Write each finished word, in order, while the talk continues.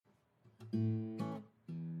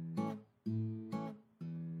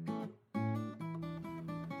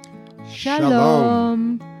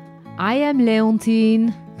Shalom. I am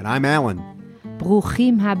Leontine. And I'm Alan.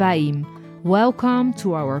 Bruchim habaim. Welcome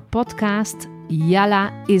to our podcast,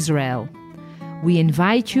 Yalla Israel. We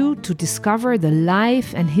invite you to discover the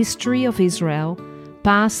life and history of Israel,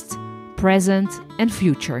 past, present, and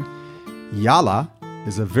future. Yalla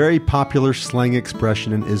is a very popular slang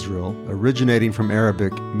expression in Israel, originating from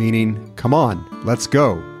Arabic, meaning, come on, let's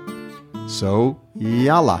go. So,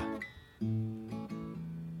 Yalla.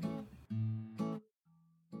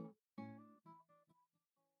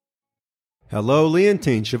 Hello,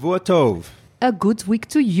 Leontine. Shavua Tov. A good week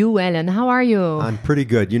to you, Ellen. How are you? I'm pretty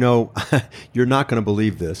good. You know, you're not going to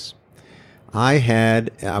believe this. I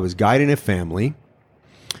was guiding a family,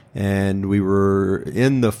 and we were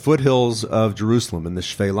in the foothills of Jerusalem, in the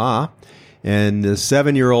Shfela, and the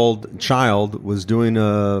 7-year-old child was doing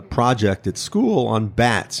a project at school on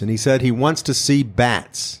bats, and he said he wants to see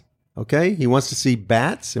bats. Okay? He wants to see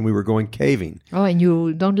bats, and we were going caving. Oh, and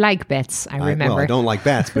you don't like bats, I remember. I don't like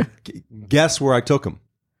bats, but guess where I took him?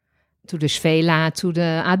 To the Shfela, to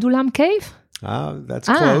the Adullam cave? That's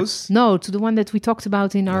close. No, to the one that we talked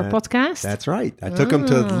about in our podcast? That's right. I took him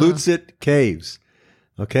to Luzit Caves.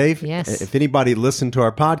 Okay? Yes. If anybody listened to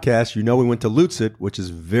our podcast, you know we went to Luzit, which is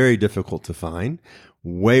very difficult to find,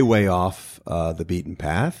 way, way off the beaten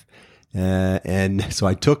path. And so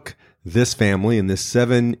I took this family and this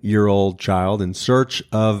 7-year-old child in search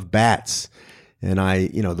of bats. And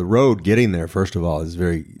the road getting there, first of all, is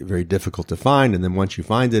very, very difficult to find. And then once you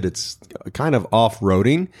find it, it's kind of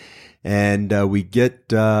off-roading. And we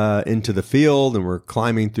get into the field and we're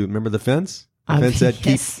climbing through, remember the fence? The fence said,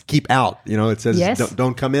 yes. keep out. You know, it says, yes.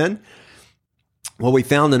 don't come in. Well, we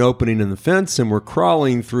found an opening in the fence and we're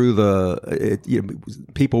crawling through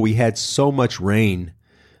people, we had so much rain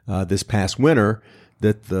this past winter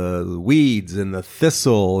that the weeds and the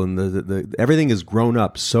thistle and the everything has grown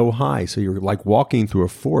up so high. So you're like walking through a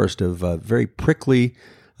forest of very prickly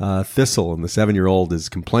thistle. And the 7-year-old is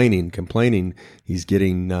complaining. He's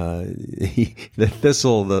getting the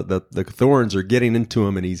thistle, the thorns are getting into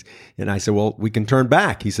him. And I said, well, we can turn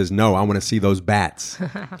back. He says, no, I want to see those bats.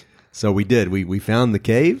 So we did. We found the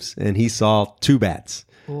caves and he saw 2 bats.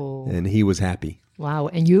 Oh. And he was happy. Wow.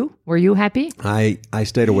 And you? Were you happy? I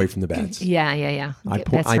stayed away from the bats. Yeah.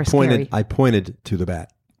 I pointed to the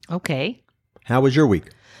bat. Okay. How was your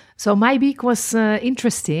week? So my week was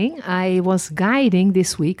interesting. I was guiding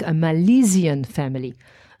this week a Malaysian family.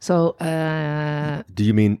 So, do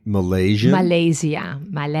you mean Malaysian? Malaysia.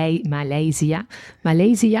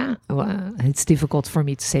 Well, it's difficult for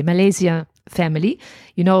me to say. Malaysia family.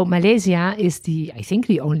 You know, Malaysia is I think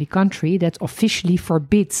the only country that officially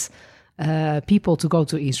forbids people to go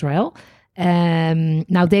to Israel.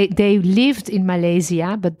 Now they lived in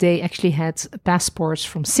Malaysia, but they actually had passports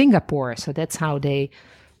from Singapore, so that's how they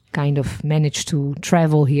kind of managed to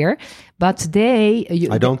travel here. But I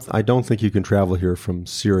don't think you can travel here from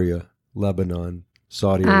Syria, Lebanon,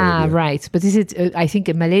 Saudi Arabia. Right. But is it? I think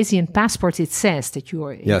a Malaysian passport. It says that you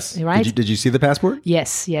are. Yes. Right. Did you see the passport?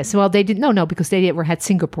 Yes. Well, they did no, because they had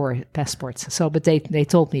Singapore passports. So, but they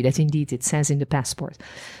told me that indeed it says in the passport.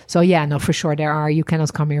 So yeah, no, for sure you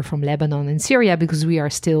cannot come here from Lebanon and Syria because we are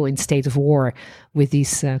still in state of war with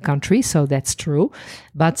these countries. So that's true.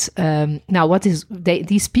 But now,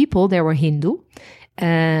 these people? They were Hindu.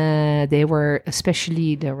 There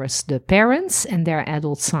was the parents and their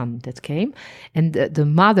adult son that came. And the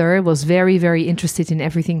mother was very, very interested in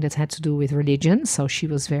everything that had to do with religion. So she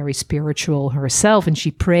was very spiritual herself and she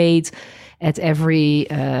prayed at every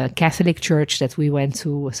Catholic church that we went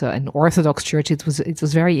to, so an Orthodox church. It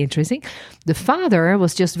was very interesting. The father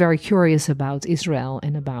was just very curious about Israel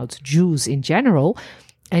and about Jews in general.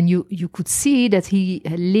 And you could see that he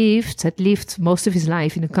had lived most of his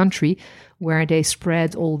life in a country where they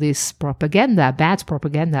spread all this propaganda, bad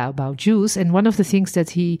propaganda about Jews. And one of the things that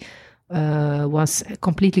he was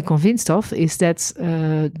completely convinced of is that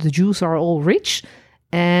the Jews are all rich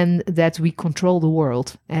and that we control the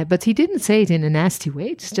world. But he didn't say it in a nasty way.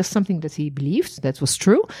 It's just something that he believed that was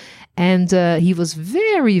true. And he was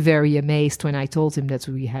very, very amazed when I told him that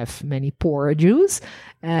we have many poor Jews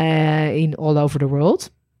in all over the world.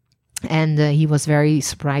 And he was very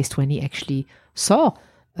surprised when he actually saw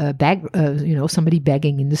somebody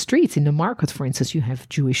begging in the streets, in the market, for instance. You have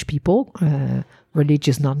Jewish people,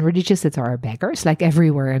 religious, non-religious, that are beggars, like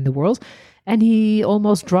everywhere in the world. And he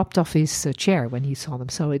almost dropped off his chair when he saw them.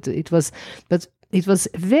 So it was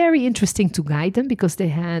very interesting to guide them because they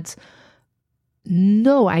had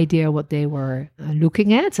no idea what they were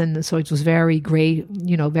looking at. And so it was very great,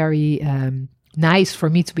 very nice for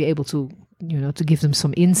me to be able to to give them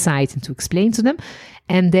some insight and to explain to them.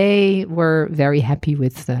 And they were very happy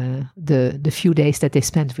with the few days that they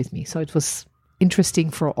spent with me. So it was interesting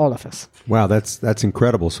for all of us. Wow, that's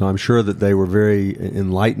incredible. So I'm sure that they were very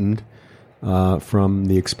enlightened from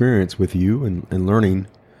the experience with you and learning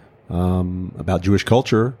about Jewish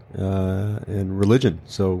culture and religion.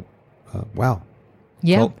 So, wow.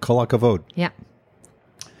 Yeah. Kol hakavod. Yeah.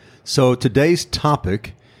 So today's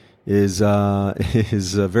topic is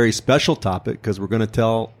a very special topic because we're going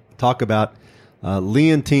to talk about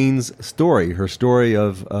Leontine's story, her story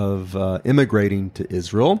of immigrating to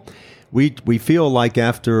Israel. We feel like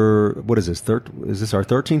after, what is this? Is this our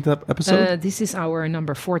 13th episode? This is our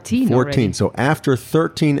number 14 already. So after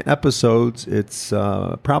 13 episodes, it's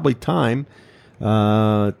probably time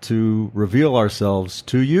to reveal ourselves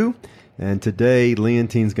to you. And today,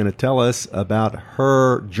 Leontine's going to tell us about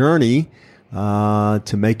her journey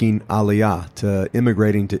to making Aliyah, to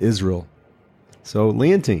immigrating to Israel. So,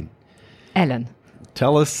 Leontine. Ellen.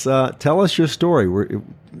 Tell us your story.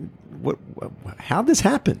 How did this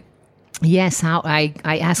happen? Yes, how I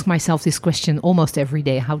ask myself this question almost every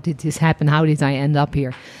day. How did this happen? How did I end up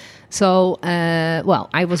here? So,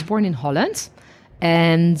 I was born in Holland,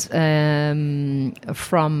 and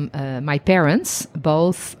from my parents,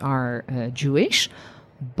 both are Jewish,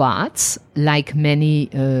 but like many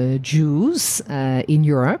Jews in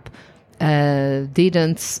Europe,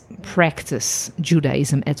 didn't practice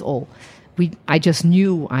Judaism at all. I just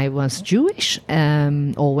knew I was Jewish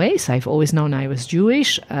always. I've always known I was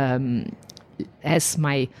Jewish. As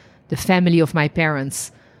the family of my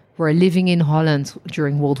parents were living in Holland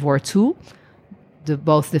during World War II,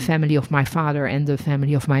 both the family of my father and the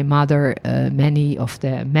family of my mother, many of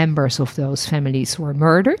the members of those families were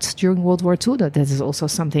murdered during World War II. That is also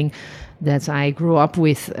something that I grew up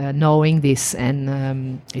with, knowing this,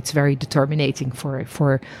 and it's very determinating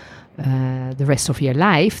for the rest of your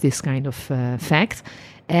life, this kind of fact.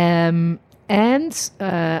 And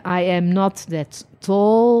I am not that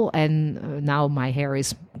tall, and now my hair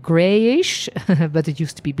is grayish, but it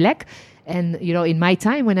used to be black. And, in my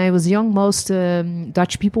time when I was young, most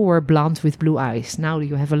Dutch people were blonde with blue eyes. Now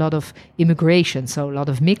you have a lot of immigration, so a lot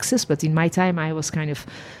of mixes. But in my time, I was kind of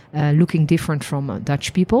looking different from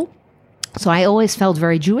Dutch people. So I always felt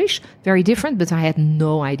very Jewish, very different, but I had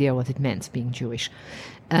no idea what it meant being Jewish.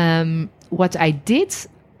 What I did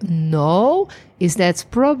know is that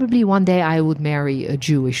probably one day I would marry a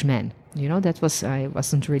Jewish man. I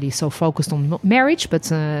wasn't really so focused on marriage, but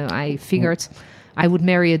I figured I would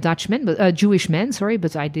marry a Jewish man. Sorry,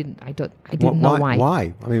 but I didn't know why.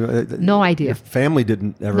 Why? I mean, no idea. Your family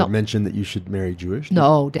didn't ever mention that you should marry Jewish.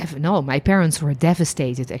 No, no. My parents were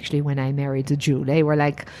devastated actually when I married a Jew. They were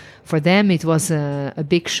like, for them it was a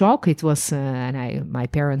big shock. It was, my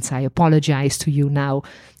parents. I apologize to you now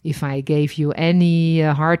if I gave you any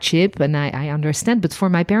hardship, and I understand. But for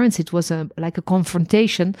my parents, it was like a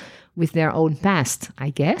confrontation with their own past, I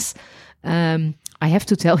guess. I have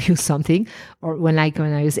to tell you something. Or when I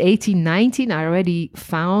was 18, 19, I already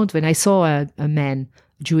found, when I saw a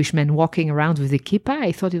Jewish man walking around with a kippah,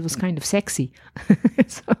 I thought it was kind of sexy.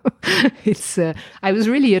 So I was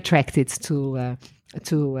really attracted to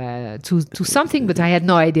something, but I had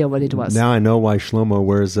no idea what it was. Now I know why Shlomo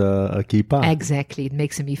wears a kippah. Exactly, it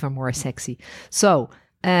makes him even more sexy. So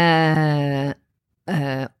in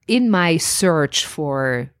my search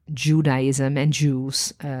for Judaism and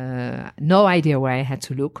Jews, no idea where I had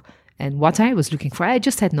to look and what I was looking for. I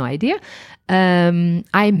just had no idea.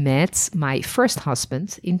 I met my first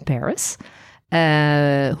husband in Paris,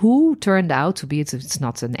 who turned out to be, it's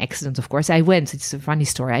not an accident, of course. It's a funny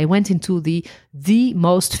story. I went into the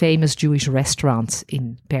most famous Jewish restaurant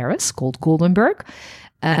in Paris called Goldenberg.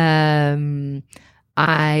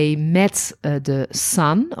 I met the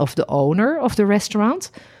son of the owner of the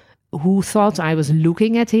restaurant, who thought I was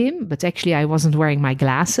looking at him, but actually I wasn't wearing my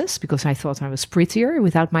glasses because I thought I was prettier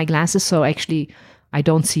without my glasses. So actually I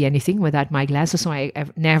don't see anything without my glasses. So I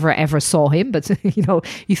never ever saw him, but he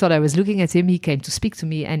thought I was looking at him. He came to speak to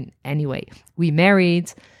me, and anyway, we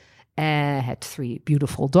married, had 3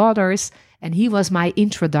 beautiful daughters, and he was my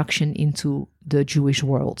introduction into the Jewish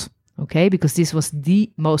world. Okay, because this was the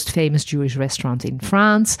most famous Jewish restaurant in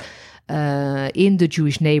France, in the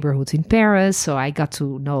Jewish neighborhood in Paris. So I got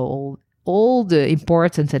to know all the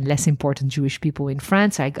important and less important Jewish people in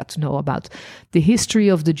France. I got to know about the history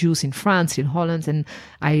of the Jews in France, in Holland, and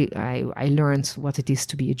I learned what it is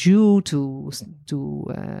to be a Jew, to do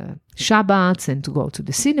Shabbat and to go to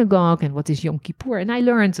the synagogue, and what is Yom Kippur, and I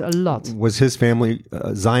learned a lot. Was his family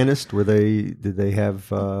Zionist? Did they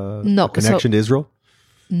have a connection to Israel?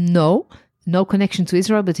 No, no connection to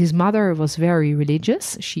Israel, but his mother was very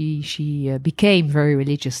religious. She became very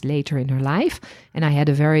religious later in her life, and I had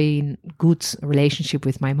a very good relationship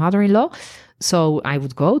with my mother-in-law. So I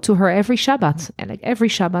would go to her every Shabbat, and like every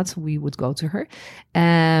Shabbat we would go to her.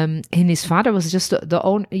 And his father was just the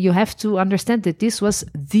owner. You have to understand that this was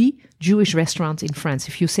the Jewish restaurant in France.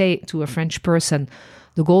 If you say to a French person,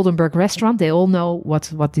 the Goldenberg restaurant, they all know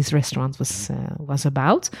what this restaurant was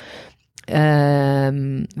about.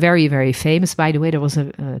 Very, very famous. By the way, there was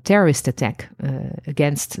a terrorist attack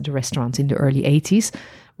against the restaurant in the early 80s,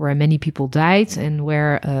 where many people died, and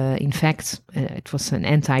where, in fact, it was an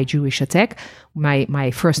anti-Jewish attack.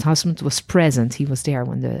 My first husband was present. He was there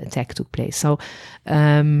when the attack took place. So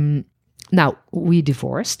now we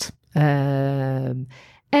divorced. And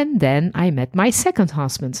then I met my second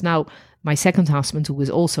husband. Now, my second husband, who was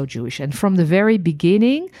also Jewish. And from the very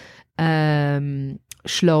beginning, Shlomo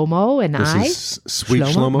and Sweet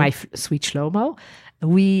Shlomo, my sweet Shlomo,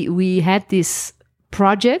 we had this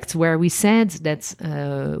project where we said that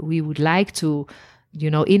we would like to,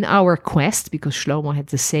 in our quest, because Shlomo had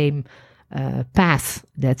the same path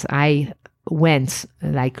that I went,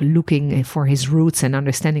 like looking for his roots and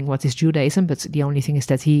understanding what is Judaism. But the only thing is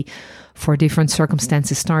that he, for different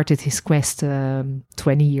circumstances, started his quest 20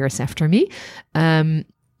 years after me.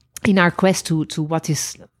 In our quest to what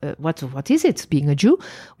is it being a Jew,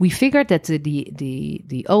 we figured that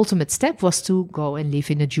the ultimate step was to go and live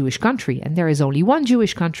in a Jewish country, and there is only one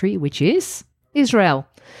Jewish country, which is Israel.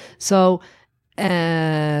 So,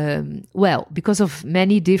 because of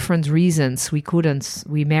many different reasons, we couldn't.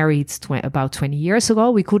 We married about 20 years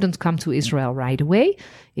ago. We couldn't come to Israel right away.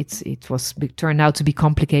 It turned out to be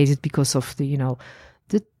complicated because of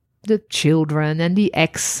the children and the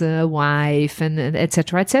ex-wife and et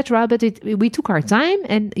cetera, et cetera. But we took our time,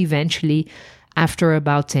 and eventually, after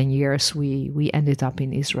about 10 years, we ended up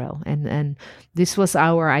in Israel. And this was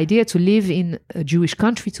our idea, to live in a Jewish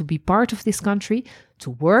country, to be part of this country,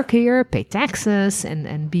 to work here, pay taxes,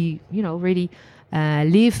 and be, really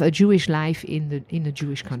live a Jewish life in a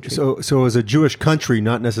Jewish country. So as a Jewish country,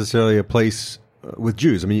 not necessarily a place with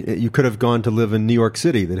Jews. I mean, you could have gone to live in New York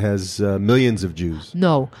City that has millions of Jews.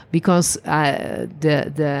 No, because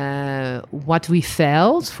what we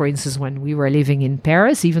felt, for instance, when we were living in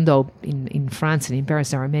Paris, even though in France and in Paris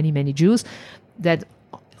there are many, many Jews, that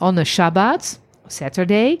on a Shabbat,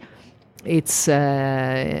 Saturday, it's,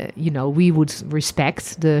 we would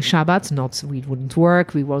respect the Shabbat, we wouldn't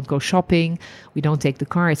work, we won't go shopping, we don't take the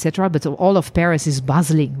car, etc. But all of Paris is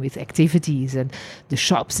buzzing with activities, and the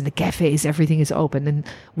shops and the cafes, everything is open. And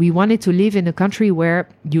we wanted to live in a country where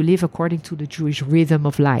you live according to the Jewish rhythm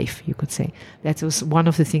of life, you could say. That was one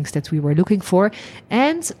of the things that we were looking for.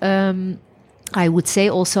 And I would say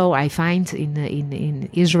also, I find in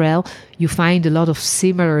Israel, you find a lot of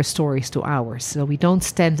similar stories to ours. So we don't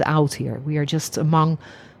stand out here. We are just among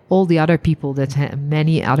all the other people that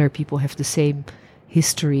many other people have the same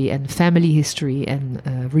history and family history and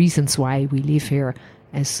reasons why we live here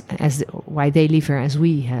as why they live here as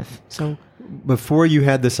we have. So before you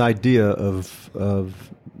had this idea of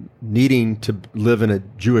needing to live in a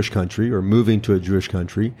Jewish country or moving to a Jewish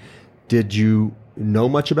country, did you know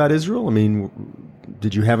much about Israel? I mean,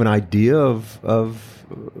 did you have an idea of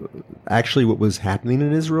actually what was happening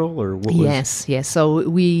in Israel, or what was? Yes. So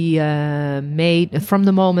we made, from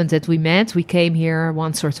the moment that we met, we came here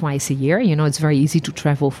once or twice a year. It's very easy to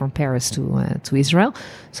travel from Paris to Israel.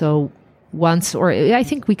 So I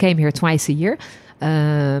think we came here twice a year.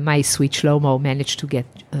 My sweet Shlomo managed to get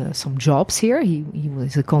some jobs here. He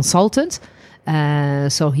was a consultant.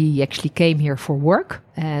 So he actually came here for work.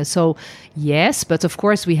 So yes, but of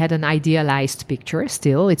course we had an idealized picture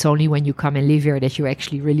still. It's only when you come and live here that you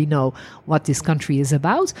actually really know what this country is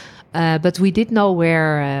about. But we did know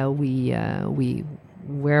where we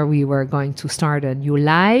were going to start a new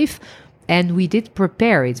life. And we did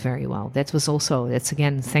prepare it very well. That's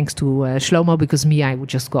again, thanks to Shlomo, because I would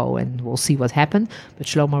just go and we'll see what happened. But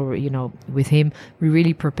Shlomo, with him, we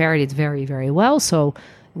really prepared it very, very well. So,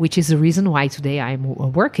 which is the reason why today I'm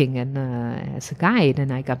working and as a guide,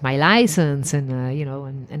 and I got my license, and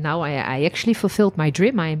and now I actually fulfilled my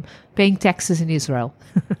dream. I'm paying taxes in Israel.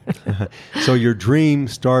 So your dream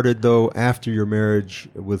started though after your marriage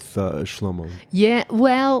with Shlomo. Yeah,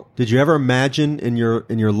 well, did you ever imagine in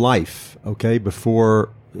your life,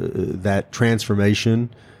 before that transformation?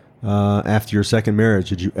 After your second marriage,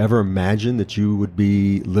 did you ever imagine that you would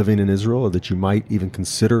be living in Israel, or that you might even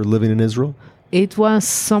consider living in Israel? It was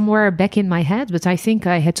somewhere back in my head, but I think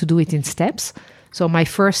I had to do it in steps. So my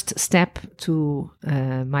first step to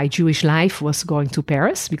my Jewish life was going to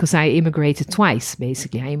Paris, because I immigrated twice,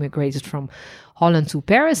 basically. I immigrated from Holland to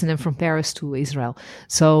Paris, and then from Paris to Israel.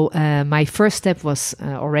 So my first step was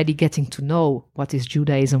already getting to know what is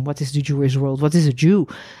Judaism, what is the Jewish world, what is a Jew.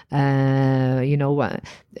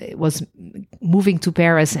 It was moving to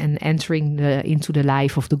Paris and entering into the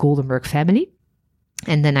life of the Goldenberg family.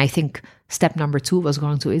 And then I think step number 2 was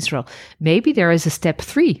going to Israel. Maybe there is a step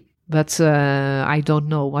 3, but I don't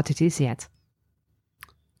know what it is yet.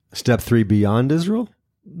 Step 3 beyond Israel?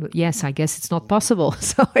 Yes, I guess it's not possible.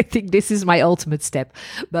 So I think this is my ultimate step.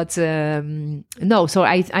 But no, so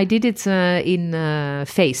I did it in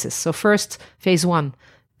phases. So first, phase 1,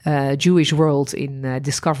 Jewish world in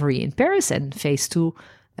discovery in Paris, and phase 2,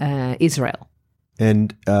 Israel.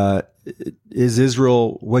 And is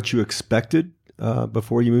Israel what you expected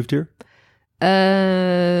before you moved here?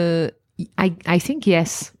 I think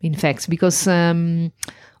yes, in fact, because I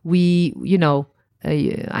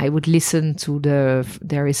would listen to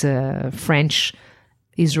there is a French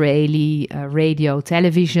Israeli radio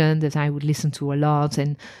television that I would listen to a lot.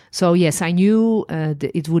 And so, yes, I knew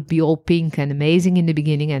it would be all pink and amazing in the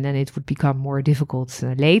beginning, and then it would become more difficult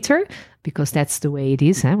later, because that's the way it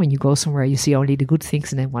is. When you go somewhere, you see only the good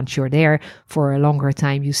things, and then once you're there for a longer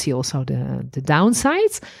time, you see also the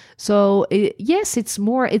downsides. So, yes, it's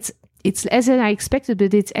as I expected,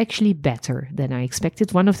 but it's actually better than I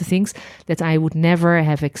expected. One of the things that I would never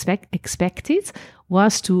have expected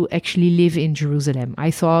was to actually live in Jerusalem.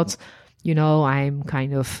 I thought, I'm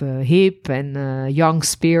kind of hip and young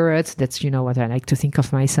spirit. That's, what I like to think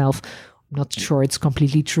of myself. I'm not sure it's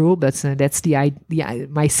completely true, but that's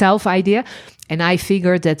my self idea. And I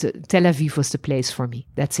figured that Tel Aviv was the place for me.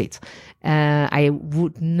 That's it. I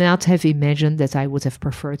would not have imagined that I would have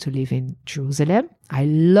preferred to live in Jerusalem. I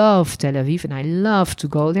love Tel Aviv and I love to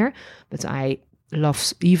go there, but I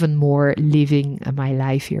love even more living my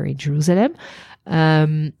life here in Jerusalem.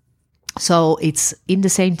 So it's in the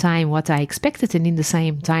same time what I expected, and in the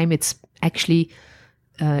same time it's actually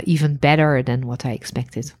even better than what I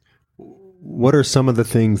expected. What are some of the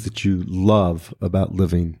things that you love about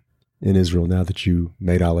living in Israel now that you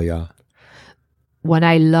made Aliyah? What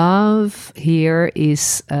I love here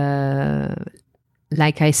is,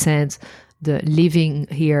 like I said, the living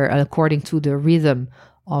here according to the rhythm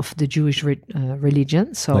of the Jewish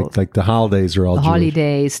religion. So like the holidays are all the Jewish.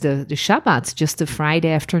 Holidays, the Shabbat, just the Friday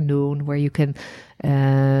afternoon where you can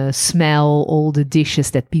smell all the dishes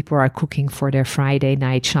that people are cooking for their Friday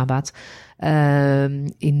night Shabbat.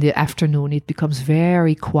 In the afternoon, it becomes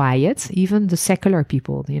very quiet. Even the secular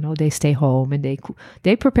people, they stay home and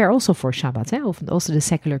they prepare also for Shabbat. Also the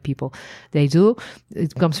secular people, they do.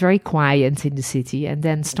 It becomes very quiet in the city, and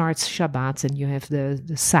then starts Shabbat, and you have the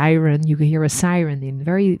siren. You can hear a siren in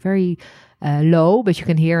very, very low, but you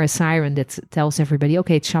can hear a siren that tells everybody,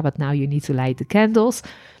 okay, it's Shabbat now. You need to light the candles.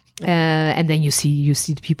 And then you see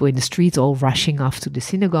the people in the street all rushing off to the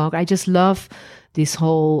synagogue. I just love this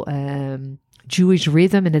whole Jewish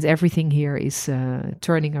rhythm, and that everything here is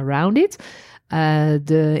turning around it.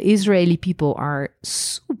 The Israeli people are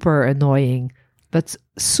super annoying, but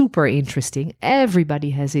super interesting. Everybody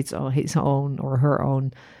has his own or her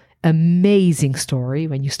own amazing story.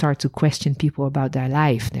 When you start to question people about their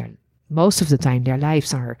life, most of the time their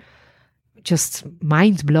lives are just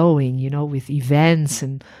mind-blowing, with events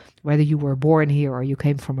and whether you were born here or you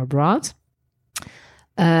came from abroad.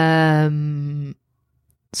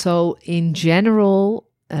 So in general,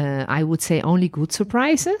 I would say only good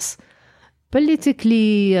surprises.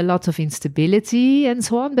 Politically, a lot of instability and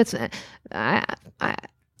so on. But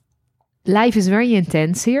life is very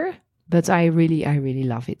intense here, but I really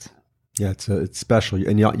love it. Yeah, it's special.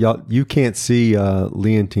 And you can't see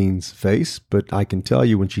Leontine's face, but I can tell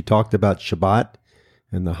you when she talked about Shabbat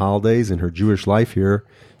and the holidays and her Jewish life here,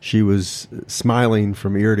 she was smiling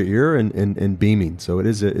from ear to ear and beaming. So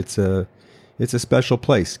it's a special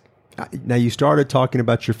place. Now, you started talking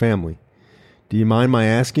about your family. Do you mind my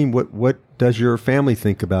asking what does your family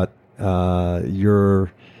think about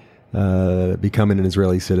your becoming an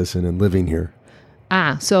Israeli citizen and living here?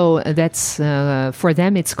 So that's for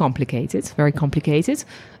them it's complicated, very complicated,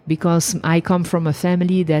 because I come from a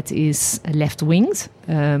family that is left-winged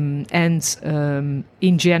and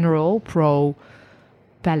in general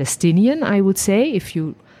pro-Palestinian, I would say, if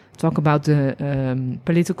you talk about the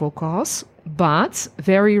political cause, but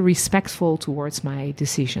very respectful towards my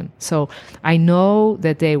decision. So I know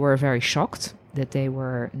that they were very shocked, that they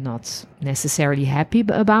were not necessarily happy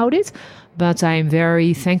about it, but I'm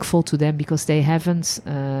very thankful to them because they haven't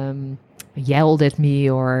yelled at me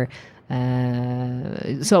or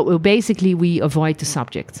so basically we avoid the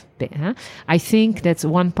subject. I think that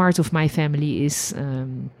one part of my family is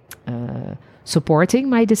supporting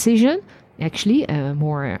my decision, actually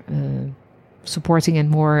more supporting and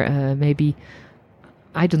more maybe.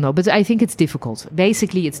 I don't know, but I think it's difficult.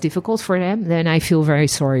 Basically, it's difficult for them. Then I feel very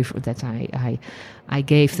sorry for that. I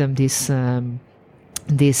gave them this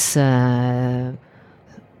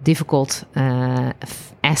difficult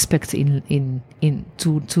aspect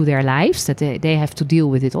to their lives, that they have to deal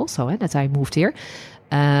with it also. That I moved here,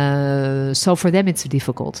 so for them it's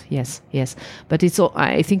difficult. Yes. But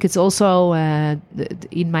I think it's also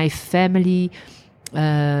in my family.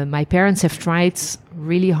 My parents have tried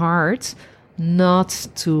really hard not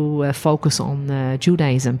to focus on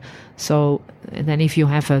Judaism. So then if you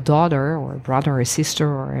have a daughter or a brother or a sister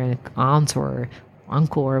or an aunt or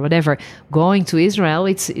uncle or whatever going to Israel,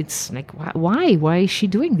 it's like, why is she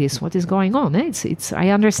doing this? What is going on? It's I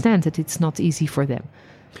understand that it's not easy for them.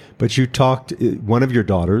 But you talked, one of your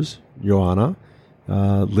daughters, Joanna,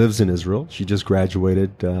 lives in Israel. She just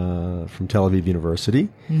graduated from Tel Aviv University.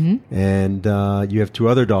 Mm-hmm. And you have two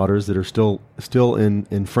other daughters that are still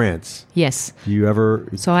in France. Yes. Do you ever...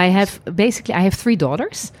 So I have three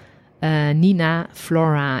daughters, Nina,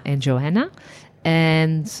 Flora, and Johanna.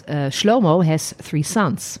 And Shlomo has three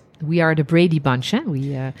sons. We are the Brady Bunch.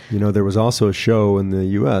 There was also a show in the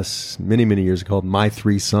U.S. many, many years ago called My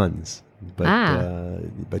Three Sons.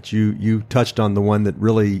 But you touched on the one that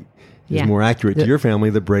really is more accurate to your family,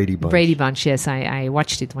 the Brady Bunch. Brady Bunch, yes. I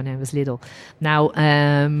watched it when I was little. Now,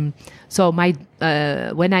 so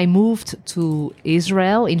when I moved to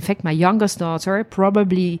Israel, in fact, my youngest daughter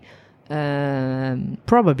probably, I'm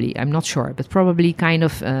not sure, but probably kind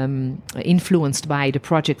of influenced by the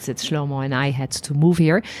projects that Shlomo and I had to move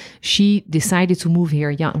here. She decided to move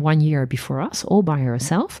here 1 year before us, all by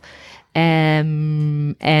herself.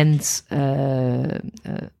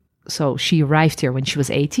 So she arrived here when she was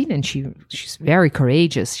 18, and she's very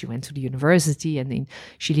courageous. She went to the university, and then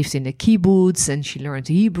she lived in a kibbutz, and she learned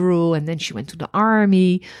Hebrew, and then she went to the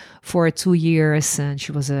army for 2 years, and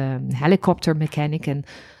she was a helicopter mechanic, and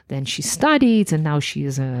then she studied, and now she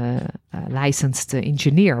is a licensed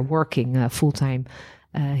engineer working full-time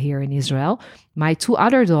here in Israel. My two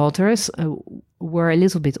other daughters were a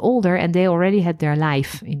little bit older, and they already had their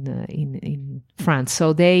life in France,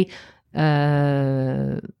 so they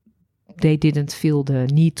didn't feel the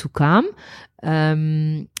need to come.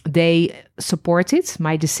 They supported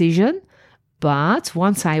my decision, but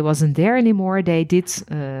once I wasn't there anymore, they did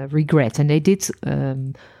regret, and they did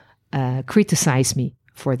criticize me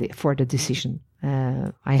for the decision.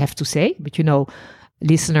 I have to say, but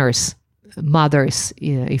listeners, mothers,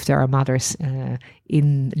 if there are mothers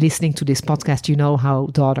in listening to this podcast, you know how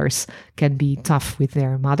daughters can be tough with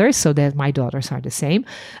their mothers. So that my daughters are the same.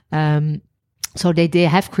 So they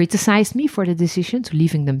have criticized me for the decision to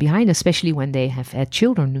leaving them behind, especially when they have had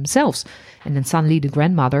children themselves. And then suddenly the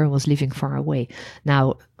grandmother was living far away.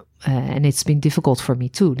 Now, and it's been difficult for me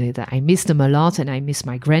too. I miss them a lot, and I miss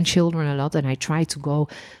my grandchildren a lot, and I try to go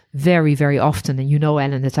very, very often. And you know,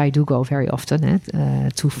 Ellen, that I do go very often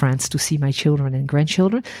to France to see my children and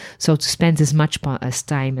grandchildren. So to spend as much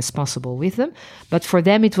time as possible with them. But for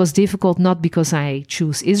them, it was difficult, not because I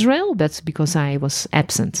choose Israel, but because I was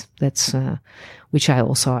absent. That's which I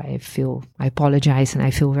apologize, and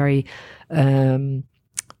I feel very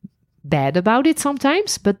bad about it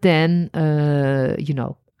sometimes. But then,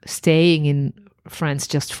 staying in France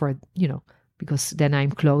just for, because then I'm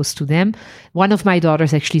close to them. One of my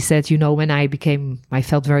daughters actually said, when I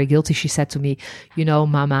felt very guilty. She said to me,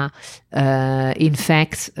 Mama, in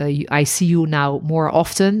fact, I see you now more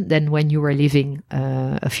often than when you were living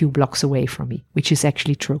a few blocks away from me, which is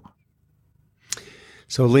actually true.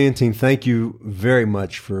 So, Leontine, thank you very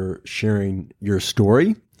much for sharing your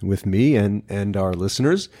story with me and our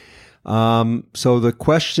listeners. So the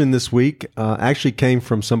question this week actually came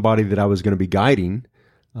from somebody that I was going to be guiding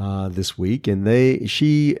this week, and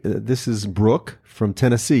this is Brooke from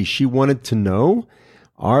Tennessee. She wanted to know,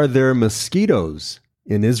 are there mosquitoes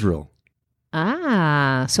in Israel?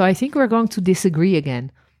 So I think we're going to disagree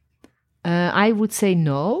again. I would say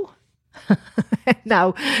no.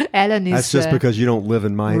 Now Ellen is that's just because you don't live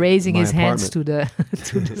in my raising his apartment. hands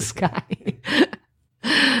to the sky.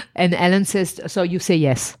 And Ellen says, so you say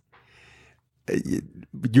yes.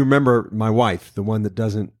 You remember my wife, the one that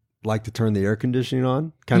doesn't like to turn the air conditioning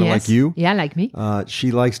on, kind of yes. like you? Yeah, like me.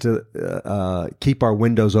 She likes to keep our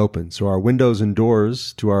windows open. So our windows and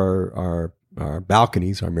doors to our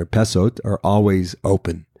balconies, our merpesot, are always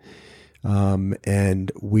open.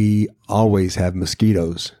 And we always have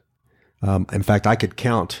mosquitoes. In fact, I could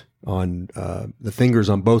count on the fingers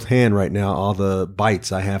on both hands right now all the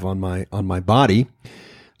bites I have on my body.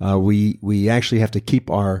 We actually have to keep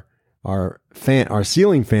our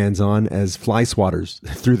ceiling fans on as fly swatters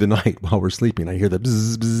through the night while we're sleeping. I hear the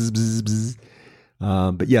bzz, bzz, bzz, bzz.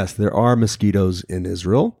 But yes, there are mosquitoes in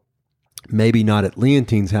Israel. Maybe not at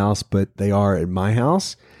Leontine's house, but they are at my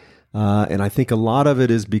house. And I think a lot of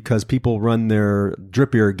it is because people run their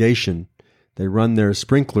drip irrigation. They run their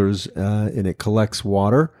sprinklers and it collects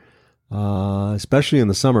water, especially in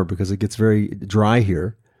the summer because it gets very dry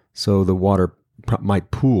here. So the water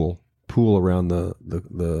might pool around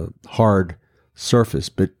the hard surface.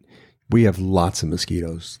 But we have lots of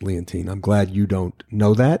mosquitoes, Leontine. I'm glad you don't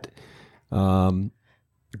know that.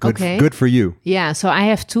 Good for you. Yeah, so I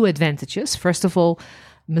have two advantages. First of all,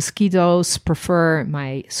 mosquitoes prefer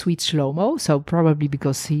my sweet shlomo, so probably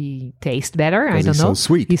because he tastes better. I don't know. He's so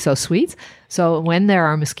sweet. He's so sweet. So when there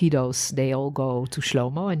are mosquitoes, they all go to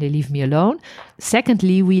shlomo and they leave me alone.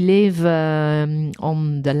 Secondly, we live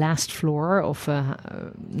on the last floor of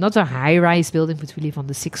not a high-rise building, but we live on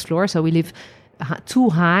the 6th floor. So we live too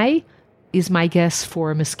high, is my guess,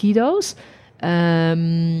 for mosquitoes.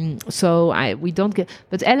 So we don't get.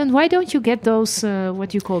 But Ellen, why don't you get those? What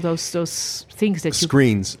do you call those things that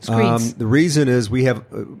screens? Screens. The reason is we have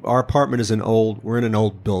our apartment is we're in an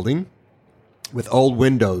old building with old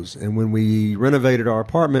windows, and when we renovated our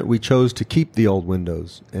apartment, we chose to keep the old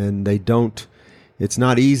windows, and they don't. It's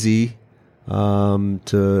not easy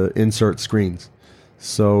to insert screens,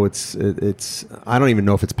 so it's. I don't even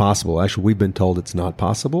know if it's possible. Actually, we've been told it's not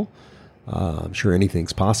possible. I'm sure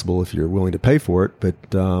anything's possible if you're willing to pay for it, but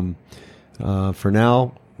for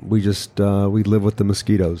now, we live with the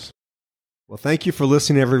mosquitoes. Well, thank you for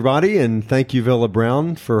listening, everybody, and thank you, Villa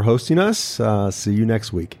Brown, for hosting us. See you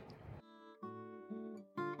next week.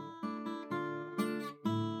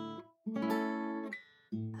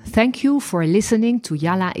 Thank you for listening to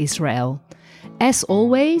Yalla Israel. As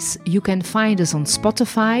always, you can find us on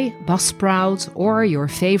Spotify, Buzzsprout, or your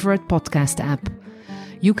favorite podcast app.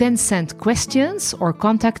 You can send questions or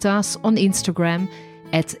contact us on Instagram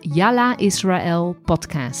at Yalla Israel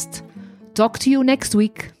Podcast. Talk to you next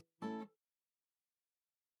week.